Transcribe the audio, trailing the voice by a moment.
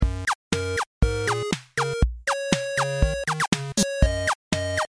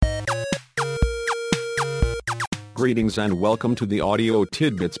Greetings and welcome to the Audio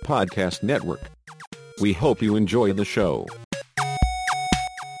TidBits Podcast Network. We hope you enjoy the show.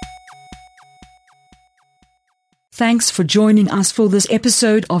 Thanks for joining us for this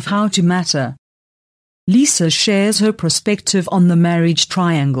episode of How to Matter. Lisa shares her perspective on the marriage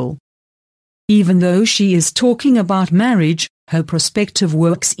triangle. Even though she is talking about marriage, her perspective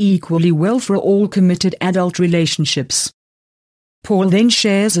works equally well for all committed adult relationships. Paul then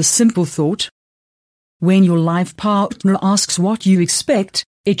shares a simple thought. When your life partner asks what you expect,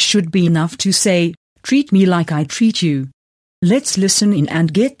 it should be enough to say, "Treat me like I treat you." Let's listen in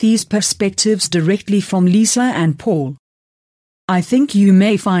and get these perspectives directly from Lisa and Paul. I think you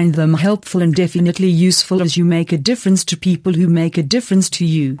may find them helpful and definitely useful as you make a difference to people who make a difference to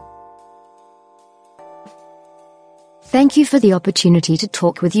you. Thank you for the opportunity to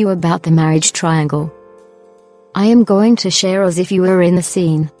talk with you about the marriage triangle. I am going to share as if you were in the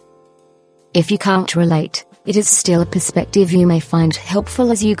scene. If you can't relate, it is still a perspective you may find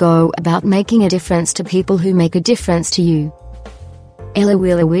helpful as you go about making a difference to people who make a difference to you. Ella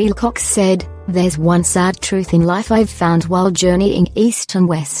Wheeler Wilcox said, "There's one sad truth in life I've found while journeying east and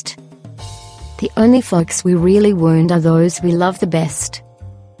west. The only folks we really wound are those we love the best.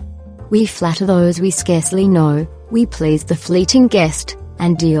 We flatter those we scarcely know, we please the fleeting guest,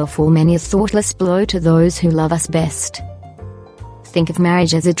 and deal full many a thoughtless blow to those who love us best." Think of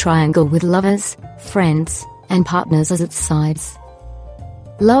marriage as a triangle with lovers, friends, and partners as its sides.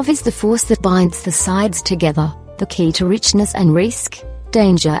 Love is the force that binds the sides together, the key to richness and risk,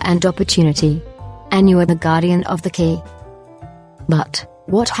 danger and opportunity. And you are the guardian of the key. But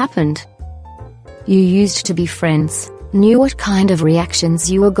what happened? You used to be friends, knew what kind of reactions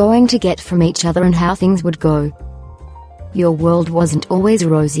you were going to get from each other and how things would go. Your world wasn't always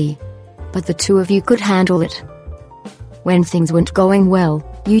rosy, but the two of you could handle it. When things weren't going well,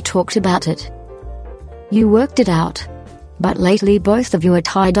 you talked about it. You worked it out. But lately both of you are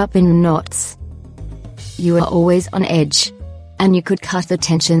tied up in knots. You are always on edge. And you could cut the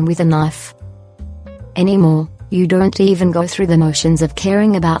tension with a knife. Anymore, you don't even go through the motions of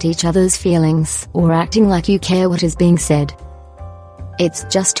caring about each other's feelings or acting like you care what is being said. It's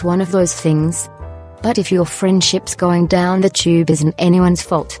just one of those things. But if your friendship's going down the tube isn't anyone's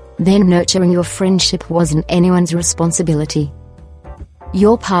fault, then nurturing your friendship wasn't anyone's responsibility.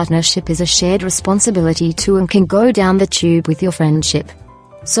 Your partnership is a shared responsibility too and can go down the tube with your friendship.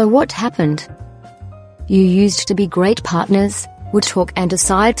 So what happened? You used to be great partners, would talk and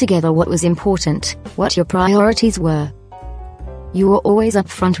decide together what was important, what your priorities were. You were always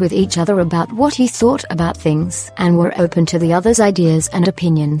upfront with each other about what you thought about things and were open to the other's ideas and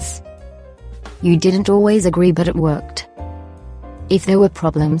opinions. You didn't always agree, but it worked. If there were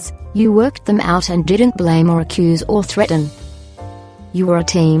problems, you worked them out and didn't blame or accuse or threaten. You were a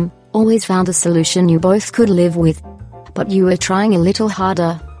team, always found a solution you both could live with. But you were trying a little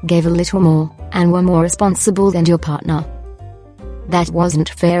harder, gave a little more, and were more responsible than your partner. That wasn't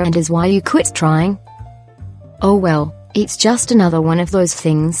fair and is why you quit trying. Oh well, it's just another one of those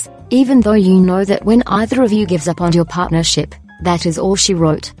things, even though you know that when either of you gives up on your partnership, that is all she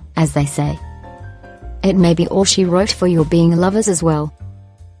wrote, as they say. It may be all she wrote for your being lovers as well.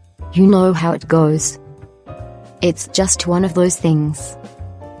 You know how it goes. It's just one of those things.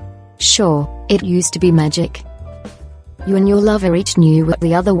 Sure, it used to be magic. You and your lover each knew what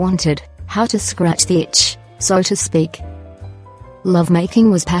the other wanted, how to scratch the itch, so to speak.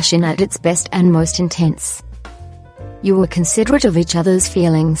 Lovemaking was passion at its best and most intense. You were considerate of each other's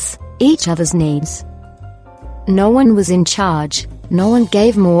feelings, each other's needs. No one was in charge, no one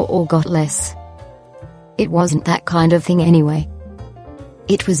gave more or got less. It wasn't that kind of thing anyway.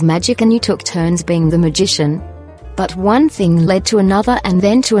 It was magic and you took turns being the magician. But one thing led to another and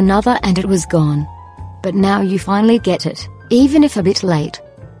then to another and it was gone. But now you finally get it, even if a bit late.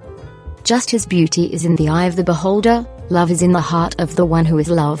 Just as beauty is in the eye of the beholder, love is in the heart of the one who is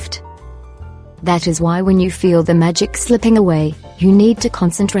loved. That is why when you feel the magic slipping away, you need to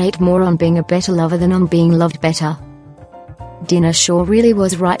concentrate more on being a better lover than on being loved better. Dinah Shaw really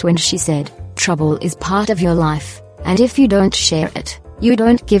was right when she said, "Trouble is part of your life, and if you don't share it, you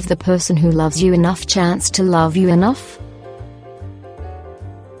don't give the person who loves you enough chance to love you enough."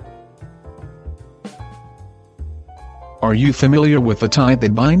 Are you familiar with the tie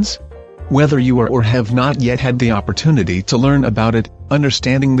that binds? Whether you are or have not yet had the opportunity to learn about it,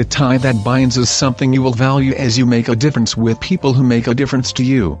 understanding the tie that binds is something you will value as you make a difference with people who make a difference to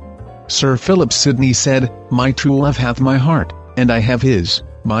you. Sir Philip Sidney said, "My true love hath my heart, and I have his.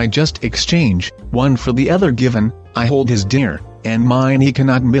 By just exchange, one for the other given, I hold his dear, and mine he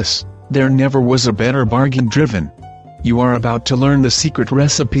cannot miss. There never was a better bargain driven." You are about to learn the secret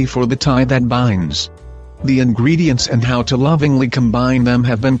recipe for the tie that binds. The ingredients and how to lovingly combine them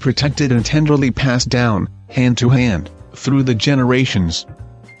have been protected and tenderly passed down, hand to hand, through the generations.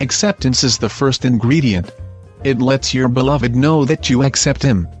 Acceptance is the first ingredient. It lets your beloved know that you accept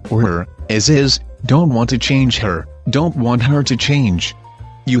him, or her, as is, don't want to change her, don't want her to change.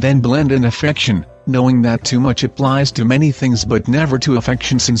 You then blend in affection, knowing that too much applies to many things but never to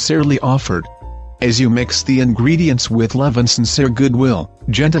affection sincerely offered. As you mix the ingredients with love and sincere goodwill,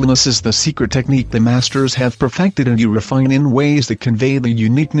 gentleness is the secret technique the masters have perfected, and you refine in ways that convey the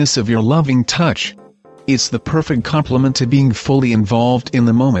uniqueness of your loving touch. It's the perfect complement to being fully involved in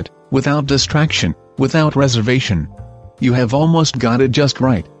the moment, without distraction, without reservation. You have almost got it just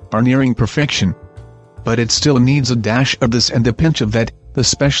right, are nearing perfection. But it still needs a dash of this and a pinch of that, the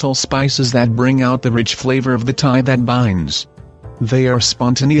special spices that bring out the rich flavor of the tie that binds. They are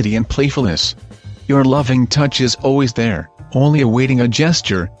spontaneity and playfulness. Your loving touch is always there, only awaiting a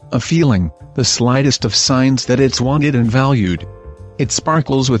gesture, a feeling, the slightest of signs that it's wanted and valued. It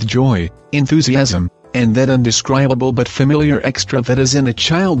sparkles with joy, enthusiasm, and that indescribable but familiar extra that is in a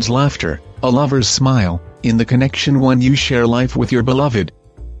child's laughter, a lover's smile, in the connection when you share life with your beloved.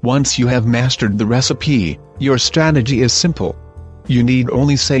 Once you have mastered the recipe, your strategy is simple. You need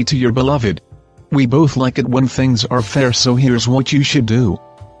only say to your beloved, "We both like it when things are fair, so here's what you should do.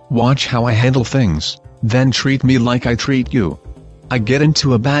 Watch how I handle things, then treat me like I treat you. I get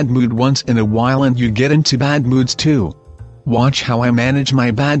into a bad mood once in a while and you get into bad moods too. Watch how I manage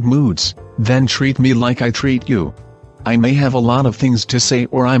my bad moods, then treat me like I treat you. I may have a lot of things to say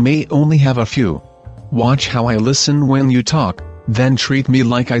or I may only have a few. Watch how I listen when you talk, then treat me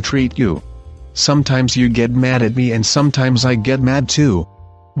like I treat you. Sometimes you get mad at me and sometimes I get mad too.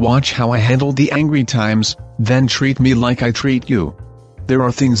 Watch how I handle the angry times, then treat me like I treat you. There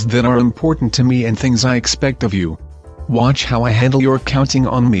are things that are important to me and things I expect of you. Watch how I handle your counting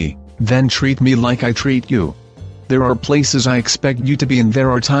on me, then treat me like I treat you. There are places I expect you to be and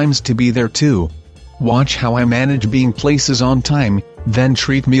there are times to be there too. Watch how I manage being places on time, then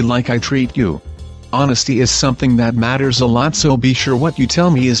treat me like I treat you. Honesty is something that matters a lot, so be sure what you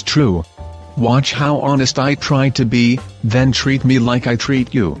tell me is true. Watch how honest I try to be, then treat me like I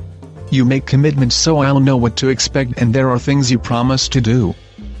treat you. You make commitments so I'll know what to expect and there are things you promise to do.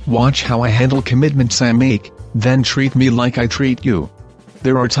 Watch how I handle commitments I make, then treat me like I treat you.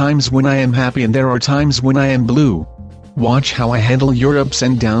 There are times when I am happy and there are times when I am blue. Watch how I handle your ups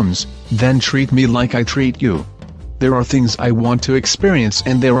and downs, then treat me like I treat you. There are things I want to experience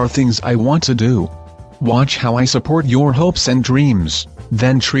and there are things I want to do. Watch how I support your hopes and dreams,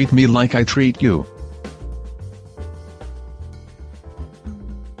 then treat me like I treat you.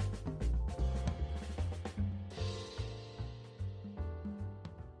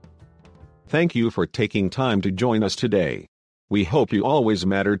 Thank you for taking time to join us today. We hope you always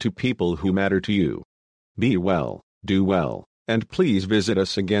matter to people who matter to you. Be well, do well, and please visit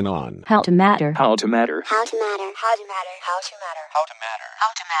us again on How to Matter. How to Matter. How to Matter. How to Matter. How to Matter. How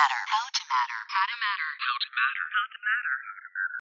to Matter. How to Matter. How to Matter.